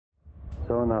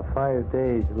So in the 5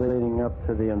 days leading up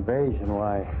to the invasion,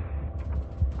 why,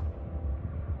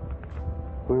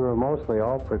 we were mostly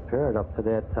all prepared up to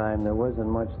that time. There wasn't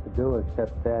much to do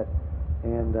except that.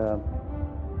 And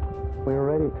we were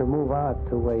ready to move out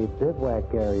to a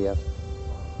bivouac area.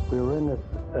 We were in this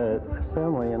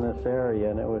assembly in this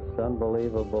area, and it was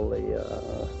unbelievably,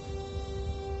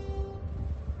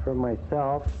 for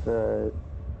myself, it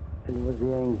was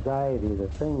the anxiety, the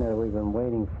thing that we've been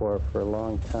waiting for a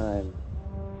long time.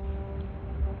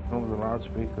 Over the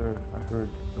loudspeaker, I heard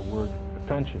the word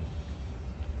attention.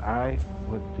 I,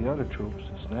 with the other troops,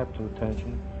 snapped to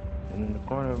attention, and in the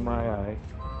corner of my eye,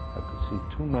 I could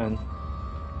see two men,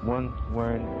 one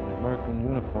wearing an American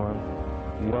uniform,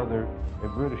 the other a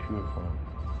British uniform.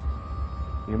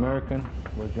 The American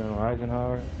was General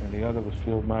Eisenhower, and the other was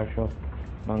Field Marshal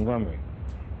Montgomery.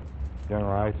 General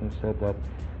Eisenhower said that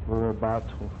we were about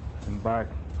to embark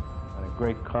on a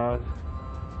great cause,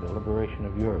 the liberation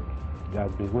of Europe.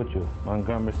 God be with you.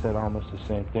 Montgomery said almost the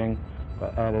same thing,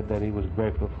 but added that he was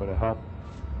grateful for the help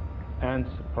and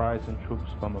surprising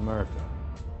troops from America.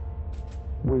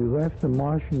 We left the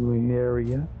marshalling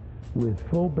area with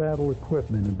full battle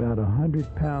equipment, about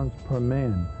 100 pounds per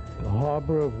man. The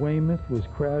harbor of Weymouth was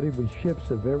crowded with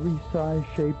ships of every size,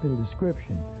 shape, and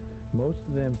description, most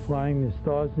of them flying the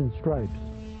Stars and Stripes.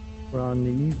 On the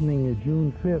evening of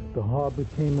June 5th, the harbor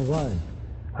came alive.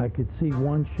 I could see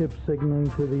one ship signaling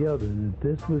to the other that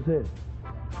this was it.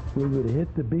 We would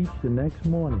hit the beach the next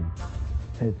morning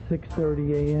at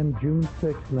 6:30 a.m., June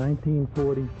 6,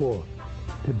 1944,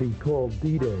 to be called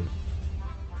D-Day.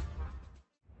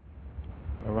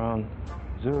 Around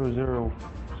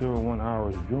 0001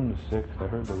 hours, June the 6th, I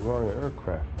heard the roar of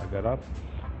aircraft. I got up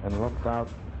and looked out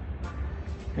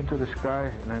into the sky,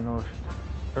 and I noticed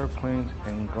airplanes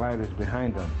and gliders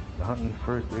behind them. The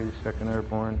 101st, 82nd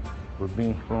Airborne were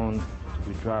being flown to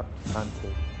be dropped onto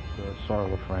the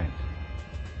soil of France.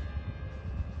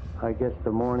 I guess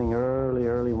the morning,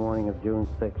 early morning of June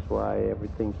 6th, why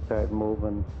everything started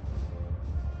moving.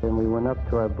 Then we went up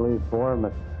to, I believe,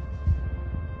 Bournemouth,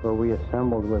 where we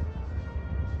assembled with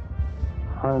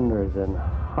hundreds and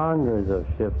hundreds of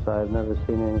ships. I've never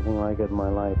seen anything like it in my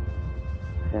life.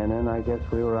 And then I guess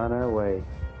we were on our way.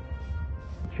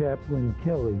 Chaplain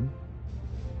Kelly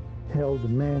held a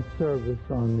mass service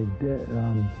on the deck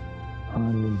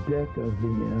of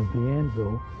the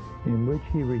Anvil, in which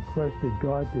he requested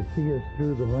God to see us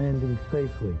through the landing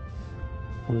safely.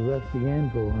 We left the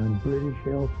Anvil on British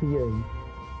LCA.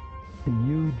 The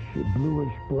huge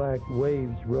bluish-black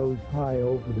waves rose high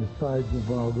over the sides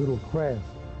of our little craft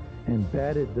and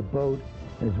battered the boat,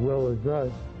 as well as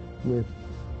us, with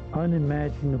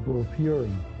unimaginable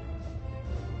fury.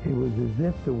 It was as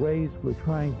if the waves were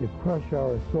trying to crush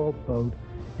our assault boat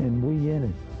and we in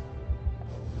it.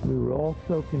 We were all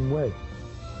soaking wet.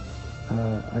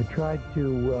 I tried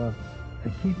to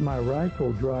keep my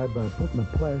rifle dry by putting a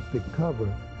plastic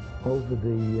cover over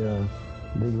the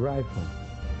rifle.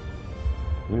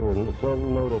 We were so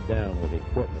loaded down with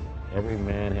equipment. Every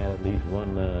man had at least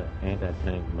one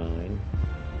anti-tank mine,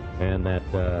 and that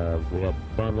we had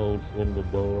bundles in the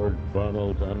doors,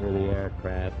 bundles under the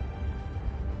aircraft,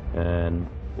 and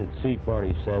the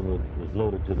C-47 was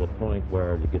loaded to the point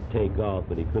where he could take off,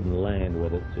 but he couldn't land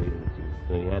with it,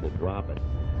 so he had to drop it.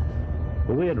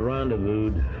 But we had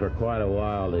rendezvoused for quite a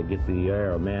while to get the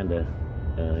Air Amanda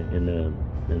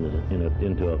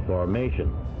into a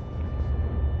formation.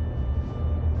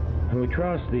 And we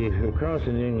crossed the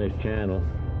English Channel.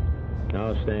 I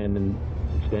was standing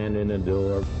in the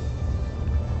door.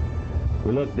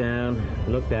 We looked down,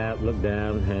 looked out, looked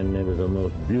down, and it was the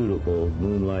most beautiful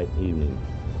moonlight evening.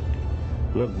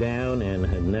 Looked down and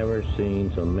had never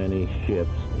seen so many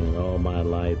ships in all my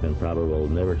life, and probably will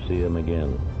never see them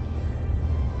again.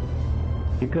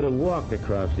 You could have walked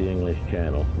across the English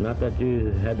Channel. Not that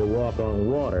you had to walk on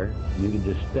water. You could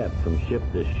just step from ship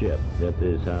to ship. That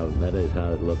is how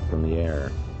it looked from the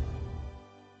air.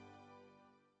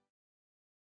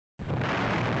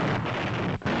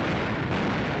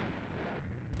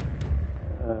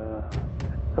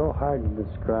 It's so hard to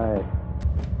describe.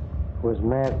 It was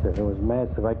massive. It was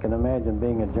massive. I can imagine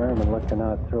being a German looking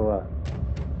out through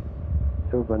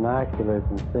binoculars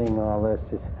and seeing all this.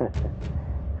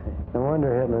 No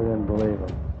wonder Hitler didn't believe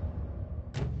him.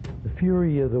 The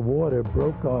fury of the water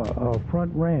broke our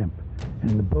front ramp,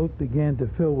 and the boat began to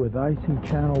fill with icy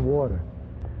channel water.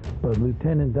 But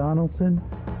Lieutenant Donaldson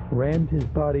rammed his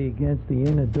body against the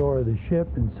inner door of the ship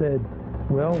and said,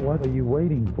 "Well, what are you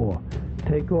waiting for?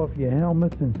 Take off your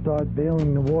helmets and start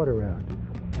bailing the water out."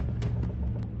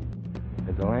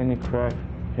 As the landing craft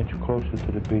inched closer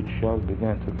to the beach, shells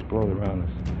began to explode around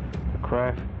us. The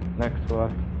craft next to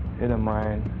us hit a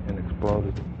mine and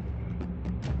exploded.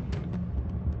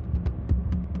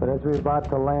 But as we were about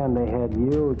to land, they had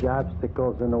huge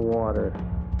obstacles in the water.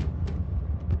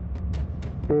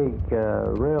 Big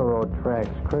railroad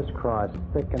tracks crisscrossed,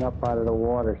 sticking up out of the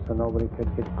water so nobody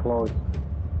could get close.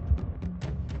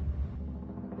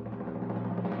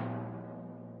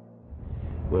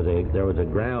 There was a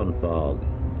ground fog,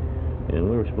 and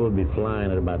we were supposed to be flying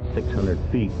at about 600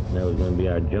 feet. And that was going to be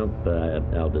our jump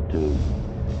altitude.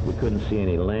 We couldn't see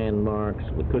any landmarks.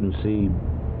 We couldn't see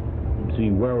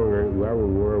where we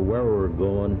were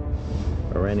going,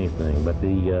 or anything. But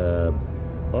the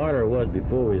order was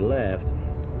before we left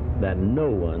that no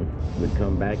one would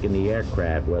come back in the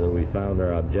aircraft, whether we found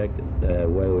our objective,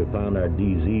 whether we found our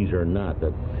DZs or not.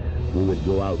 That we would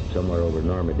go out somewhere over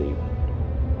Normandy.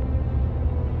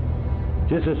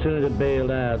 Just as soon as it bailed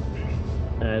out,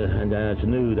 I just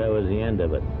knew that was the end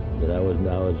of it. That I was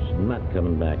not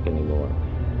coming back anymore,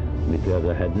 because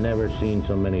I had never seen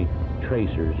so many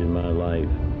tracers in my life.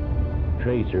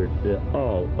 Tracers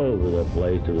all over the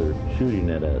place that were shooting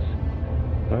at us.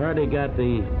 I hardly got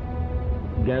the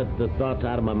thoughts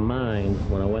out of my mind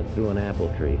when I went through an apple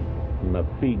tree. My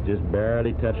feet just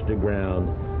barely touched the ground.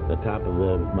 The top of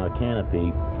my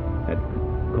canopy had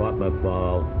caught my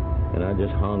fall, and I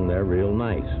just hung there real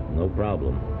nice, no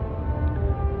problem.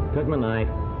 Took my knife,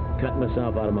 cut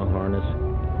myself out of my harness,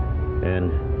 and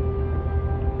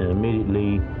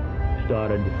immediately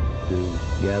started to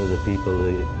gather the people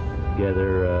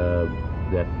together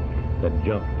that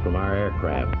jumped from our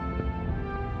aircraft.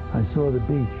 I saw the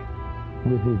beach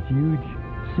with its huge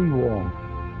seawall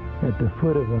at the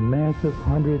foot of a massive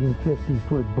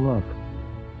 150-foot bluff.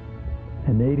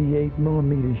 An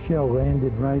 88mm shell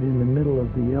landed right in the middle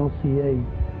of the LCA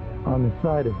on the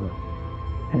side of us,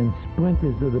 and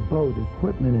splinters of the boat,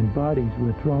 equipment, and bodies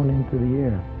were thrown into the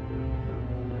air.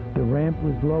 The ramp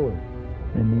was lowered,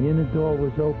 and the inner door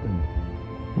was open,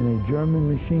 and a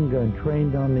German machine gun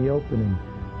trained on the opening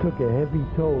took a heavy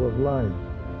toll of lives.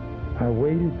 I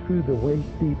waded through the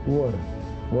waist-deep water,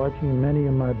 watching many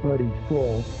of my buddies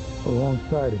fall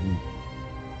alongside of me.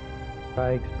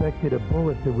 I expected a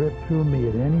bullet to rip through me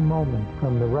at any moment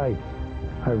from the right.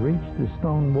 I reached the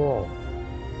stone wall.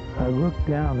 I looked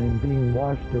down, and being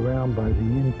washed around by the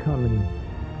incoming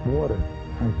water,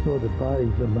 I saw the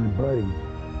bodies of my buddies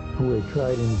who had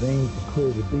tried in vain to clear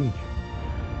the beach.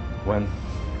 When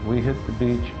we hit the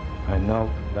beach, I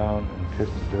knelt down and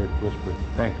kissed the dirt, whispered,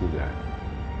 "Thank you, God."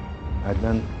 I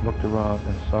then looked around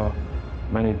and saw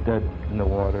many dead in the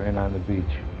water and on the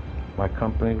beach. My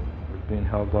company was being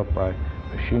held up by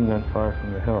machine gun fire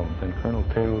from the hill. Then Colonel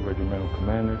Taylor, regimental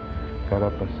commander, got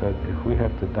up and said, "If we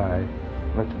have to die,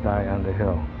 let's die on the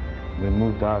hill." We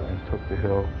moved out and took the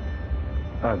hill,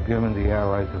 giving the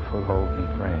Allies a foothold in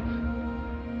France.